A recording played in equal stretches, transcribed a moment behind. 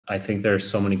I think there are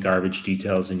so many garbage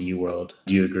details in UWorld.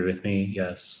 Do you agree with me?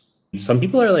 Yes. Some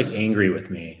people are like angry with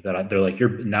me that they're like, you're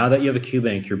now that you have a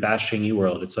QBank, you're bashing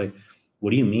UWorld. It's like,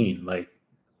 what do you mean? Like,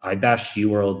 I bashed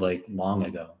UWorld like long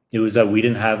ago. It was that we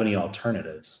didn't have any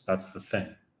alternatives. That's the thing.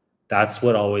 That's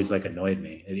what always like annoyed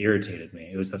me. It irritated me.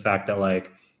 It was the fact that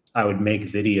like I would make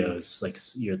videos like,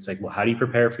 it's like, well, how do you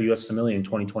prepare for US Simile in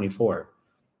 2024?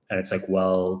 And it's like,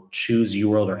 well, choose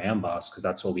UWorld or Amboss because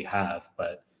that's what we have,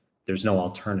 but there's no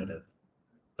alternative.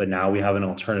 But now we have an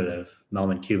alternative,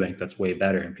 Melman QBank, that's way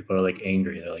better. And people are like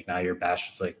angry. They're like, now you're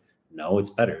bashed. It's like, no, it's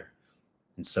better.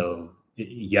 And so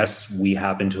yes, we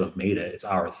happen to have made it. It's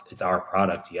our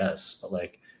product, yes, but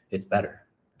like it's better.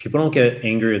 People don't get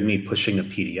angry with me pushing the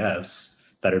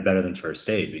PDFs that are better than First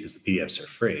Aid because the PDFs are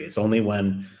free. It's only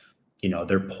when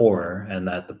they're poor and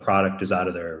that the product is out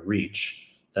of their reach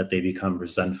that they become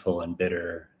resentful and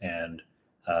bitter and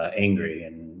angry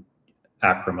and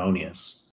acrimonious.